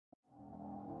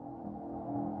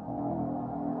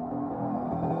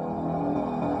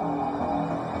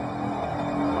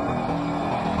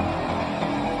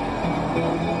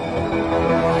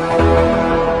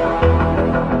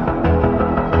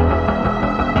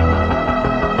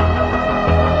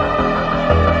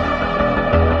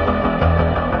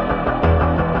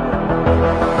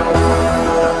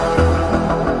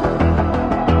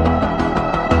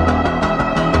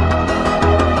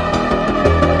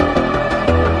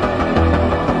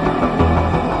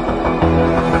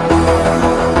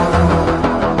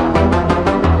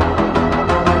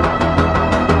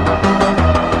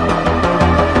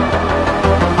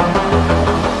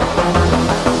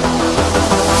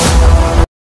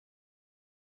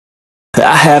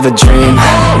I have a dream,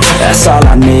 that's all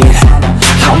I need.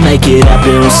 I'll make it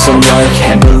happen with some work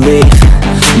and belief.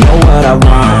 Know what I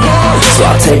want, so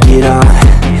I'll take it on.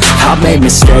 I've made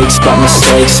mistakes, but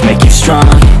mistakes make you strong.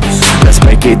 Let's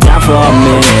break it down for a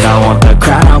minute. I want the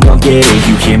crown, I won't get it.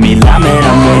 You hear me loud, man,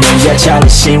 I'm winning. Yeah, Charlie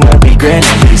Sheen will be grinning.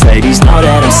 These ladies know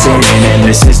that I'm sinning, and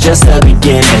this is just the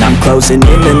beginning. I'm closing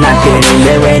in the night inning.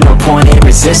 There ain't no point in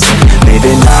resisting.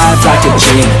 Living life like a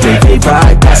dream, live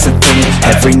right, that's the thing.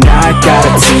 Every night got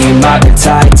a team, I've been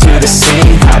tied to the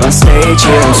scene. Out on stage,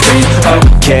 here on screen.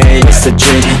 Okay, it's a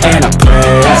dream, and I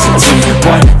pray as a team.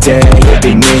 One day it'll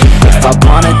be me. If I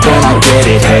want it, then I'll get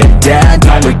it. Head down,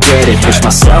 don't regret it. Push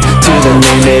myself to the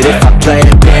limit. If I play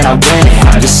it, then I win it.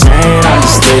 I'm just saying, I'm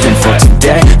just living for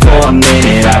today. For a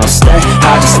minute, I don't stay,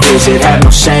 I just visit. Have no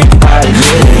shame, I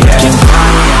admit it. Looking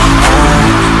right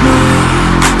at me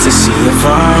to see if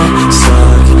I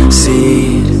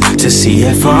succeed, to see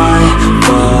if I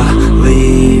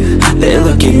believe. They're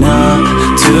looking up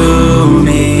to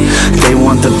me. They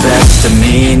want the best of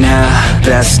me now,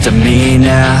 best of me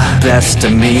now, best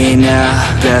of me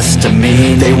now, best of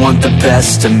me. They want the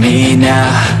best of me now,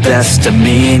 best of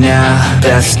me now,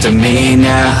 best of me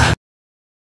now.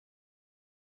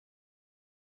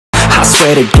 I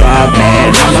swear to God,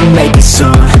 man, I'ma make it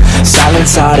soon.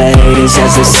 Silence all the haters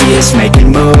as they see us making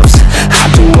moves. I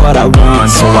do what I want,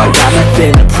 so I got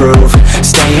nothing to prove.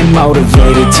 Staying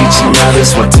motivated, teaching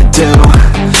others what to do.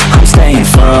 I'm staying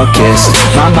focused,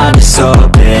 my mind is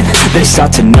open. They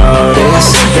start to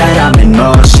notice that I'm in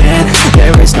motion.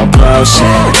 There is no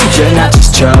potion, you're not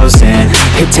just chosen.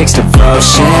 It takes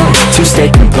devotion to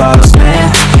stay composed, man.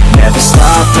 Never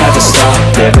stop,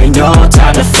 there ain't no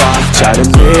time to fall. Try to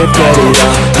live, get it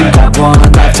up, you got one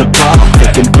life to ball.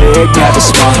 Thinking big, never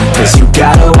small, cause you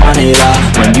gotta want it all.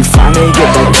 When you finally get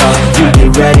that call, you get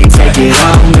ready, take it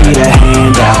all. Need a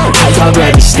hand out, I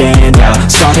already stand out.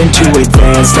 Starting to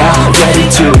advance now, ready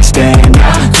to expand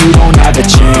now. You don't have a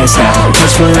chance now,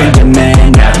 cause we're in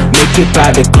demand now. Make it by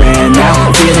the grand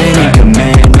now, feeling in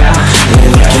command now.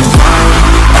 They're looking right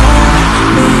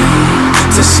at me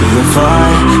to see if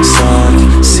I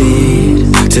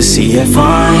succeed, to see if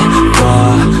I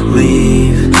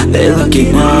believe. They're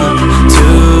looking up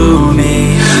to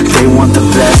me. They want the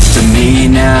best of me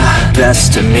now,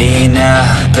 best of me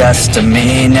now, best of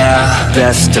me now,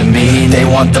 best of me. They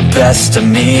want the best of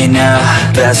me now,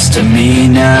 best of me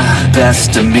now,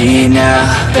 best of me now,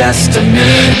 best of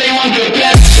me.